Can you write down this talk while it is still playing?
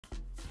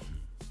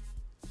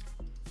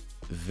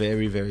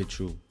Very, very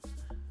true.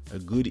 A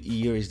good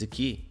ear is the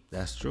key.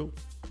 That's true.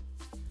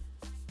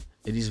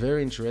 It is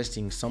very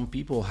interesting. Some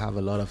people have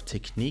a lot of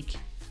technique,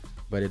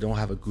 but they don't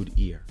have a good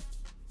ear.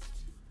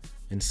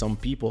 And some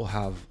people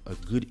have a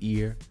good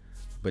ear,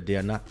 but they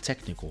are not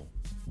technical.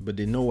 But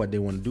they know what they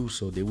want to do,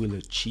 so they will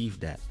achieve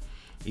that.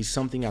 It's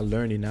something I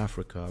learned in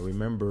Africa. I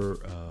remember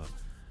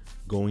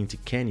going to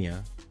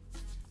Kenya,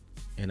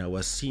 and I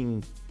was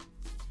seeing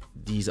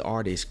these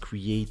artists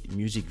create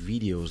music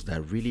videos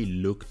that really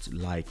looked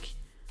like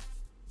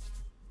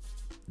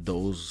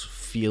those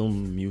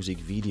film music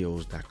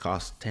videos that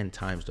cost 10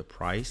 times the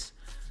price,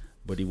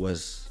 but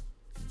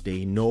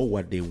they know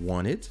what they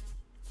wanted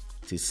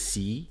to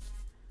see,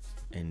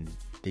 and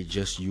they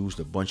just used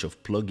a bunch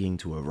of plugin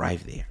to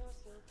arrive there.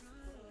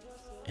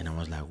 And I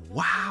was like,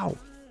 wow.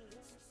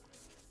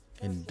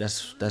 And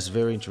that's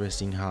very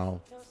interesting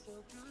how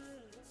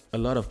a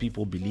lot of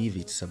people believe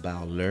it's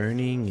about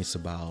learning, it's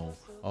about,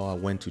 oh, I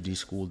went to this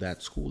school,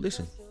 that school.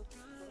 Listen,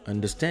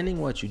 understanding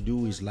what you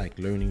do is like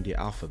learning the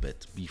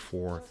alphabet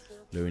before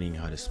learning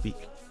how to speak.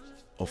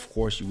 Of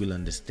course, you will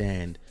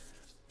understand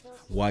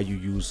why you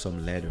use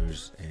some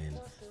letters, and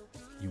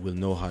you will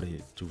know how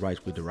to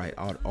write with the right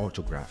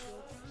orthograph.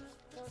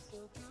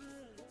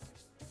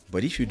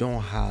 But if you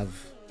don't have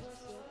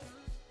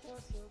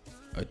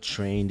a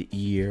trained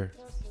ear,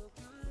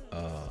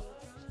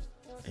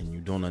 and you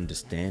don't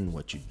understand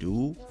what you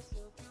do,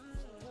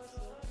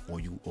 or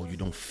you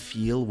don't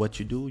feel what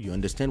you do, you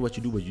understand what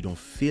you do but you don't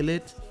feel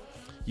it,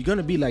 you're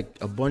gonna be like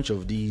a bunch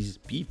of these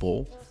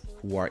people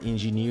who are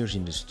engineers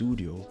in the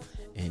studio,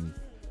 and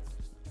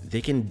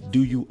they can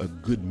do you a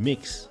good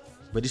mix,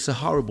 but it's a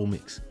horrible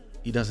mix.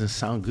 It doesn't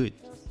sound good.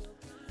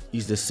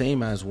 It's the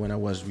same as when I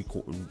was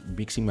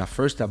mixing my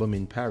first album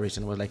in Paris,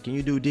 and I was like, can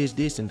you do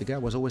this, and the guy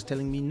was always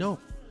telling me no.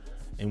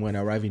 And when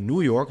I arrived in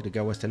New York, the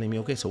guy was telling me,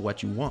 okay, so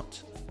what you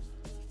want?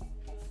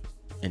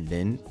 And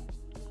then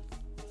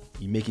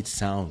you make it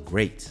sound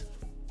great.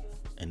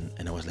 And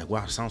I was like,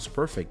 wow, it sounds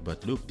perfect,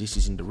 but look, this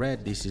is in the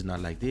red, this is not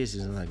like this,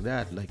 isn't like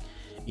that. Like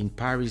in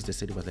Paris, they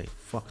said it was like,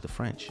 fuck the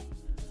French.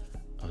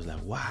 I was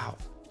like, wow.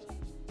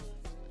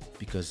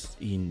 Because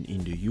in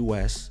the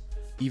US,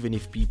 even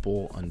if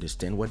people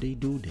understand what they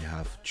do, they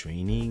have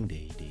training,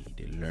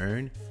 they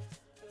learn,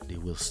 they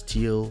will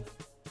still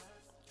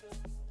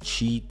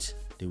cheat,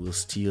 they will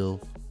still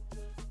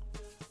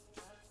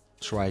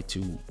try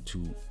to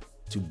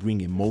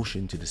bring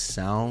emotion to the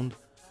sound.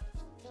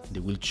 They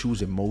will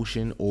choose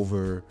emotion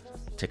over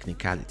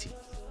technicality.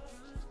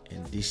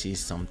 And this is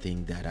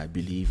something that I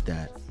believe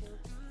that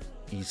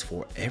is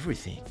for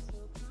everything.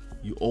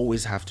 You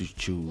always have to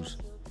choose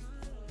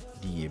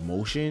the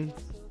emotion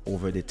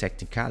over the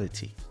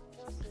technicality.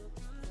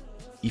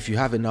 If you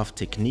have enough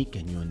technique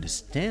and you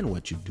understand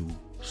what you do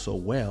so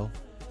well,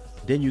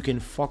 then you can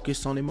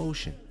focus on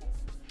emotion.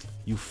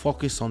 You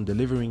focus on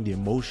delivering the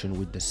emotion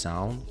with the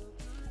sound,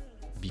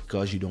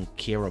 because you don't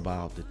care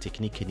about the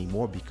technique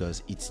anymore,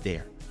 because it's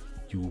there.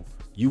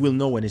 You will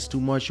know when it's too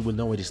much, you will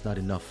know when it's not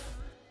enough,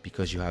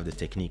 because you have the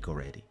technique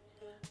already.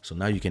 So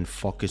now you can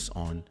focus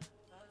on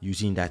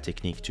using that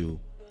technique to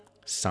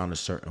sound a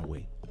certain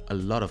way. A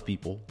lot of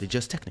people, they're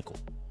just technical.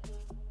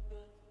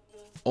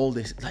 All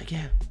this, like,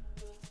 yeah,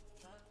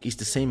 it's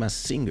the same as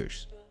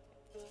singers.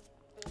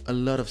 A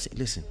lot of,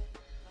 listen,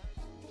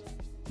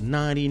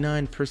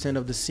 99%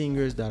 of the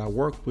singers that I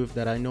work with,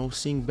 that I know,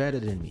 sing better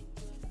than me.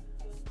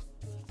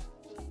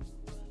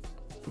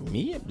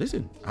 Me,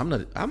 listen, I'm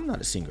not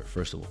a singer.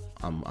 First of all,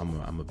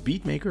 I'm a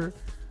beat maker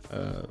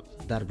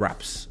that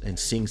raps and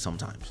sings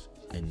sometimes,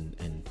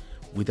 and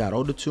without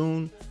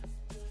auto-tune,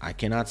 I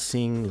cannot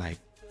sing like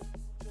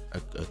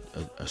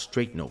a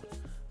straight note.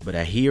 But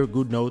I hear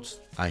good notes.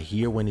 I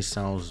hear when it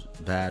sounds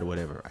bad,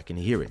 whatever. I can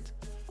hear it.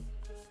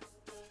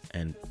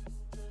 And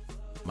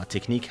my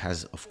technique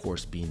has, of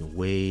course, been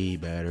way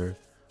better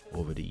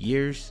over the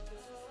years.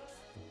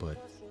 But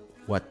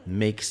what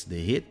makes the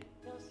hit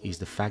is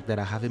the fact that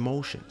I have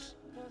emotions.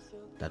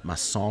 That my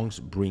songs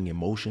bring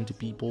emotion to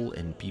people,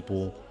 and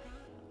people,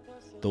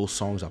 those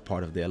songs are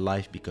part of their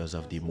life because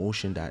of the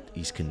emotion that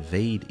is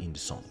conveyed in the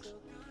songs.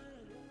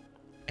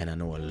 And I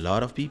know a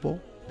lot of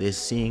people, they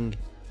sing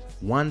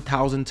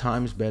 1,000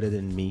 times better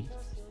than me,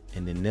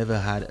 and they never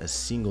had a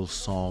single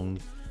song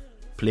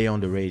play on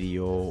the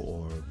radio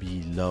or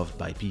be loved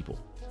by people.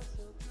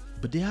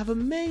 But they have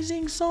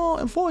amazing song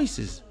and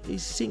voices. They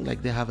sing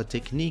like they have a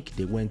technique.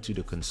 They went to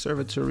the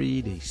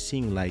conservatory. They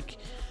sing like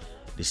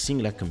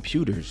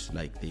computers.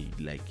 Like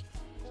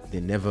they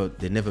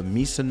never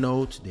miss a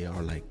note. They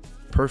are like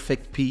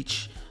perfect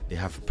pitch. They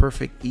have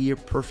perfect ear,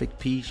 perfect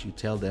pitch. You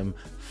tell them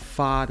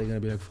fa, they're gonna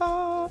be like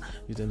fa.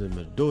 You tell them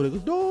do, they go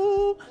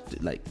do.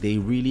 Like they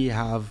really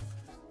have.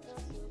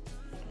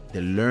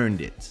 They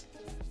learned it,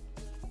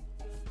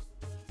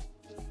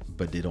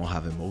 but they don't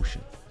have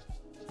emotion.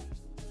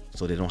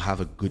 So they don't have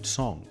a good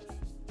song.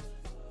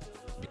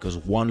 Because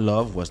One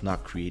Love was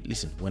not created.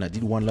 Listen, when I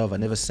did One Love, I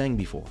never sang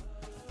before.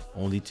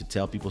 Only to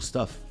tell people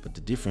stuff. But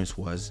the difference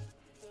was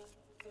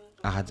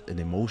I had an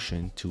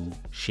emotion to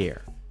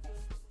share.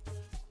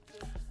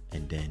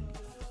 And then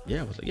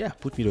Yeah, I was like, yeah,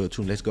 put me to a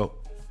tune, let's go.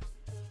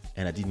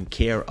 And I didn't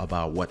care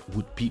about what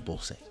would people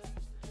say.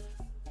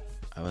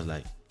 I was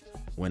like,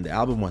 when the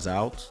album was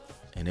out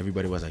and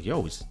everybody was like,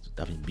 yo,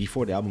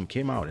 before the album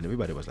came out and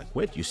everybody was like,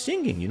 wait, you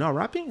singing, you're not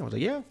rapping? I was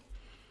like, yeah.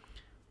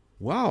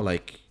 Wow,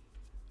 like,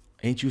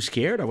 ain't you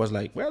scared? I was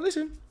like, well,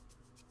 listen,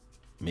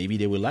 maybe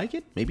they will like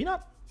it, maybe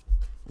not.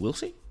 We'll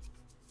see.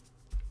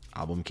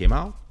 Album came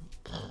out.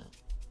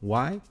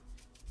 Why?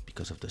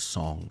 Because of the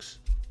songs.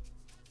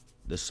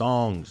 The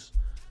songs,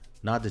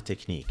 not the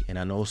technique. And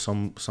I know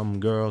some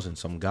girls and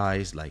some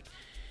guys, like,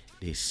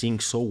 they sing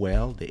so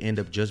well, they end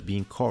up just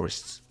being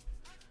chorists.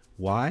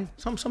 Why?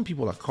 Some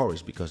people are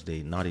chorists because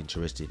they're not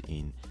interested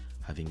in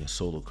having a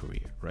solo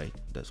career, right?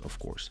 That's of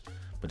course.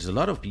 But there's a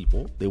lot of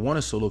people, they want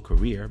a solo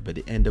career, but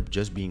they end up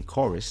just being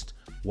chorists.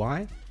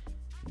 Why?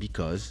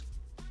 Because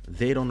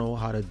they don't know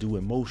how to do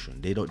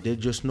emotion. They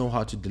just know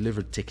how to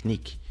deliver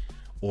technique.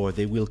 Or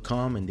they will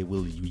come and they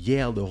will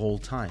yell the whole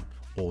time,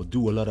 or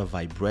do a lot of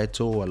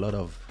vibrato, a lot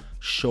of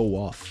show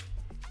off.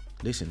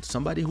 Listen,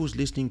 somebody who's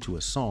listening to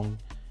a song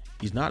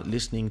is not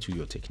listening to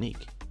your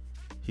technique.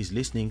 He's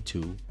listening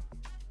to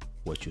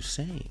what you're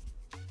saying.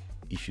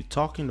 If you're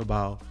talking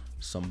about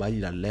somebody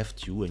that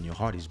left you and your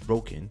heart is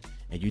broken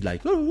and you're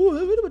like,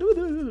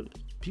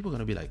 people are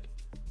gonna be like.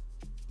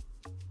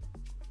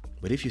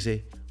 But if you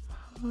say,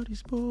 my heart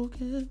is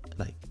broken,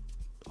 like,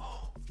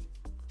 oh.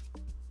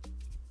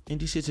 And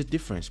this is a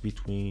difference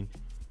between,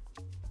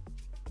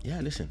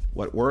 yeah, listen,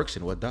 what works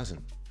and what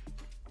doesn't.